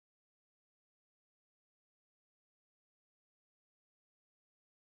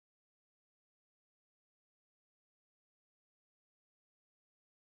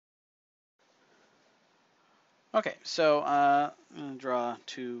Okay, so I'm going to draw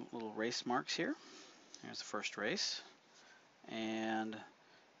two little race marks here. Here's the first race, and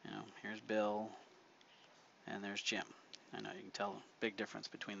here's Bill, and there's Jim. I know you can tell a big difference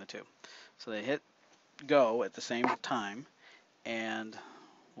between the two. So they hit go at the same time, and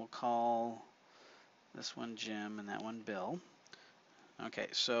we'll call this one Jim and that one Bill. Okay,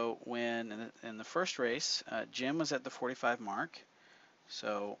 so when in the first race, Jim was at the 45 mark.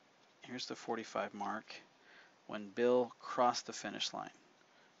 So here's the 45 mark when Bill crossed the finish line.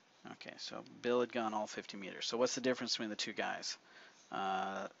 Okay, so Bill had gone all 50 meters. So what's the difference between the two guys?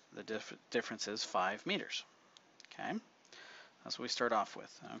 The difference is 5 meters. Okay, that's what we start off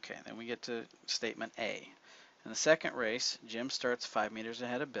with. Okay, then we get to statement A. In the second race, Jim starts 5 meters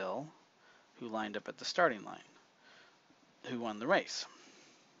ahead of Bill, who lined up at the starting line. Who won the race?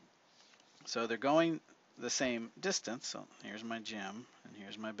 So they're going the same distance. So here's my Jim and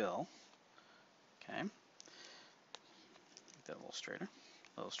here's my Bill. Okay, make that a little straighter.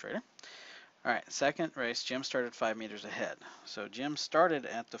 A little straighter. All right, second race, Jim started 5 meters ahead. So Jim started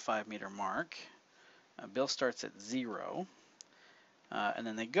at the 5 meter mark. Bill starts at 0, and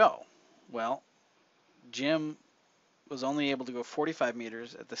then they go. Well, Jim was only able to go 45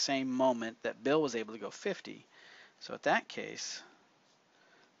 meters at the same moment that Bill was able to go 50. So at that case,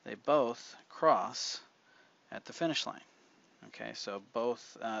 they both cross at the finish line. Okay, so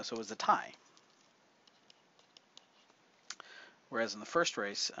so it was a tie. Whereas in the first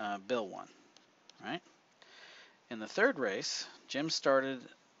race, Bill won, right? In the third race, Jim started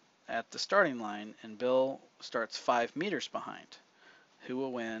at the starting line and Bill starts 5 meters behind. Who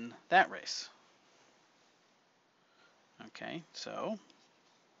will win that race? Okay, so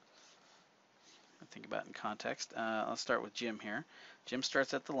think about it in context. Let's start with Jim here. Jim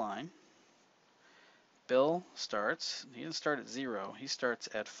starts at the line. Bill starts, he didn't start at 0, he starts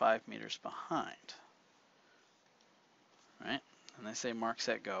at 5 meters behind. Right? And they say mark,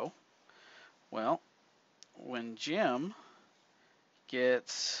 set, go. Well, when Jim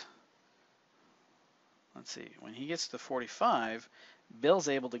gets, let's see, when he gets to 45, Bill's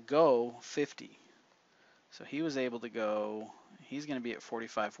able to go 50. So he was able to go, he's going to be at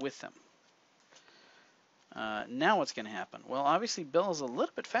 45 with them. Now what's going to happen? Well, obviously Bill is a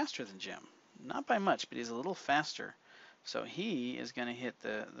little bit faster than Jim. Not by much, but he's a little faster. So he is going to hit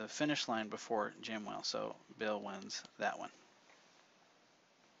the finish line before Jim will. So Bill wins that one.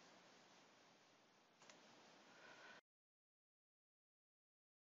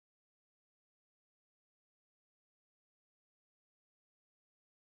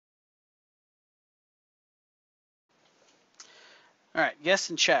 All right, guess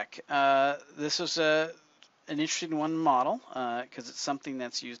and check. This was an interesting one model because it's something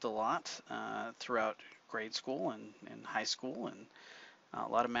that's used a lot throughout grade school and high school, and a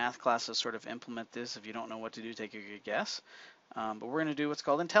lot of math classes sort of implement this. If you don't know what to do, take a good guess. But we're going to do what's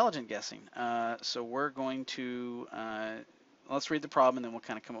called intelligent guessing. So we're going to, let's read the problem and then we'll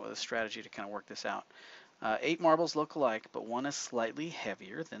kind of come up with a strategy to kind of work this out. 8 marbles look alike, but one is slightly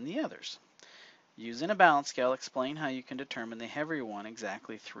heavier than the others. Using a balance scale, explain how you can determine the heavier one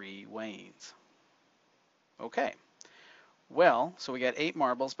exactly 3 ways. Okay, well, so we got 8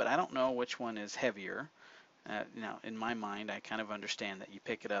 marbles, but I don't know which one is heavier. Now, in my mind, I kind of understand that you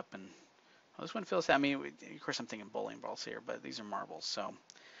pick it up and, well, this one feels, I mean, of course I'm thinking bowling balls here, but these are marbles. So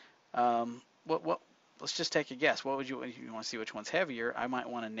let's just take a guess. What would you want to see which one's heavier? I might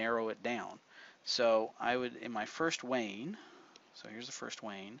want to narrow it down. So I would, in my first weighing, so here's the first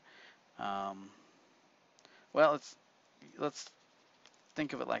weighing. Well, let's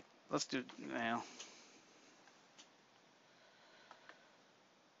think of it like, let's do, well,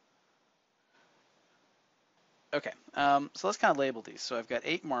 okay, so let's kind of label these. So I've got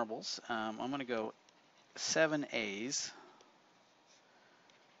 8 marbles. I'm going to go 7 A's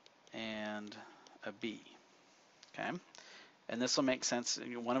and a B. Okay, and this will make sense.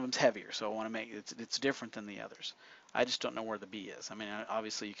 One of them's heavier, so I want to make it's different than the others. I just don't know where the B is. I mean,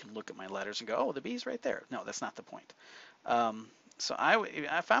 obviously you can look at my letters and go, oh, the B's right there. No, that's not the point. So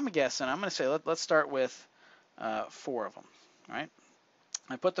if I'm guessing, I'm going to say let's start with 4 of them. All right.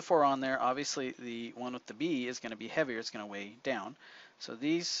 I put the 4 on there. Obviously, the one with the B is going to be heavier. It's going to weigh down. So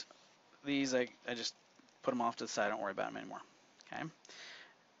these I just put them off to the side. I don't worry about them anymore. Okay.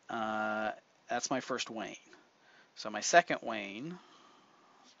 That's my first weighing. So my second weighing,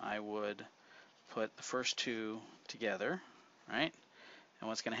 I would put the first 2 together, right? And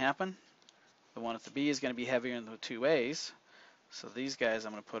what's going to happen? The one with the B is going to be heavier than the 2 A's. So these guys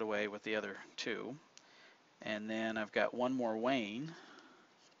I'm going to put away with the other 2. And then I've got one more weighing.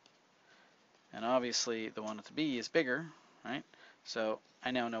 And obviously the one with the B is bigger, right? So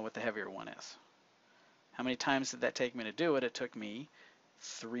I now know what the heavier one is. How many times did that take me to do it? It took me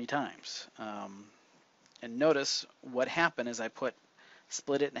 3 times. And notice what happened is I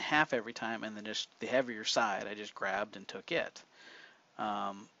split it in half every time, and then just the heavier side I just grabbed and took it.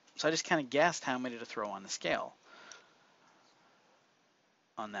 So I just kind of guessed how many to throw on the scale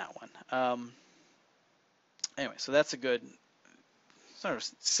on that one. Anyway, so that's a good sort of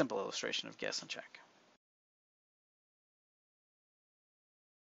simple illustration of guess and check.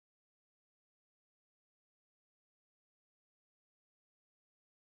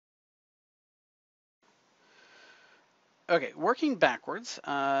 Okay, working backwards.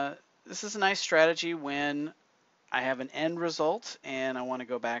 This is a nice strategy when I have an end result and I want to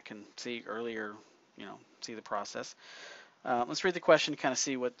go back and see earlier, see the process. Let's read the question to kind of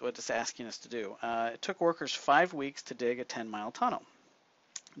see what it's asking us to do. It took workers 5 weeks to dig a 10-mile tunnel.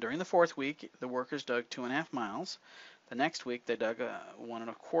 During the 4th week, the workers dug 2.5 miles. The next week, they dug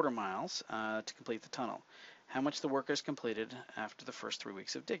 1.25 miles to complete the tunnel. How much the workers completed after the first 3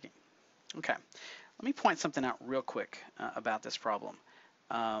 weeks of digging? Okay, let me point something out real quick about this problem.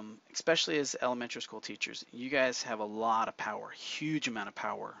 Especially as elementary school teachers, you guys have a lot of power, huge amount of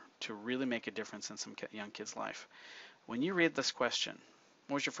power to really make a difference in some young kid's life. When you read this question,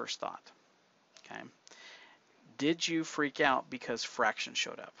 what was your first thought? Okay. Did you freak out because fractions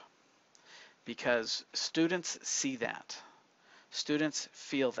showed up? Because students see that. Students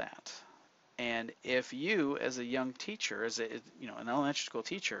feel that. And if you, as a young teacher, as an elementary school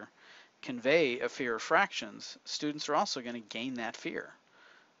teacher, convey a fear of fractions, students are also going to gain that fear.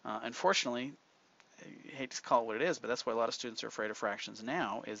 Unfortunately, I hate to call it what it is, but that's why a lot of students are afraid of fractions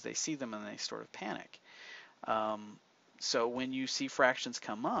now, is they see them and they sort of panic. So when you see fractions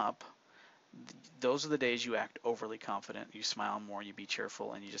come up, those are the days you act overly confident, you smile more, you be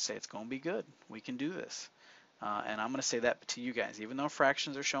cheerful, and you just say, it's going to be good, we can do this. And I'm going to say that to you guys, even though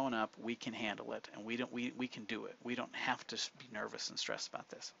fractions are showing up, we can handle it, and we can do it. We don't have to be nervous and stressed about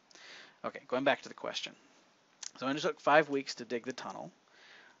this. Okay, going back to the question. So it took 5 weeks to dig the tunnel.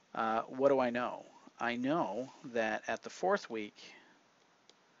 What do I know? I know that at the 4th week,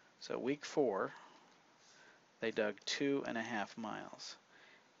 so week 4, they dug 2.5 miles.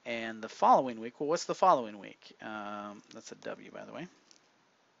 And the following week, well, what's the following week? That's a W, by the way.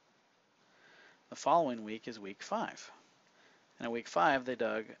 The following week is week 5. And at week 5, they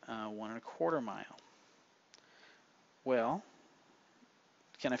dug 1.25 mile. Well,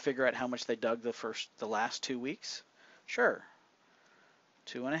 can I figure out how much they dug the last 2 weeks? Sure.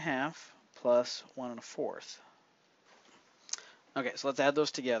 2.5 plus 1.25. Okay, so let's add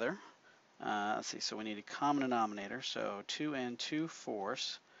those together. Let's see, so we need a common denominator. So 2 and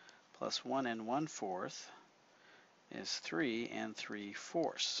 2/4 plus 1 and 1/4 is 3 and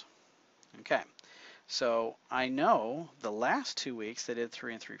 3/4. Okay, so I know the last 2 weeks they did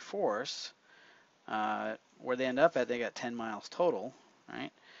 3 and 3/4. Where they end up at, they got 10 miles total,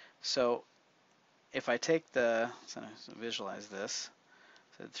 right? So if I take so visualize this,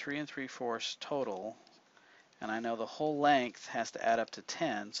 so 3 and 3/4 total, and I know the whole length has to add up to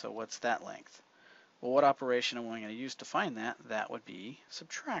 10, so what's that length? Well, what operation am I going to use to find that? That would be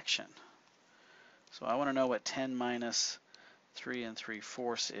subtraction. So I want to know what 10 minus 3 and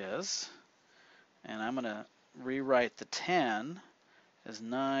 3/4 is, and I'm going to rewrite the 10 as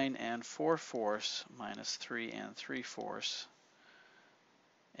 9 and 4/4 minus 3 and 3/4,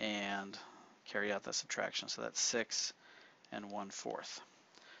 and carry out that subtraction. So that's 6 and 1/4.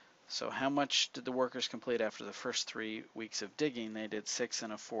 So how much did the workers complete after the first 3 weeks of digging? They did 6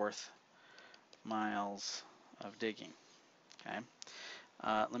 1/4 miles of digging. Okay.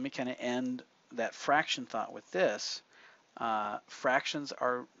 Let me kind of end that fraction thought with this. Fractions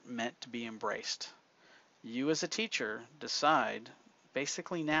are meant to be embraced. You as a teacher decide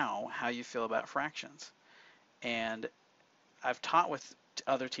basically now how you feel about fractions. And I've taught with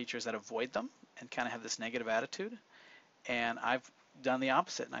other teachers that avoid them and kind of have this negative attitude. And I've done the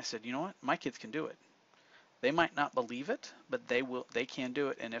opposite. And I said, you know what? My kids can do it. They might not believe it, but they can do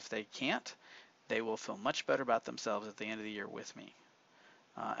it. And if they can't, they will feel much better about themselves at the end of the year with me.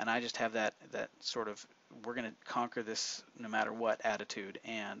 And I just have that sort of, we're going to conquer this no matter what attitude.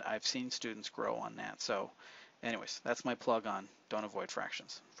 And I've seen students grow on that. So anyways, that's my plug on don't avoid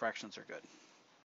fractions. Fractions are good.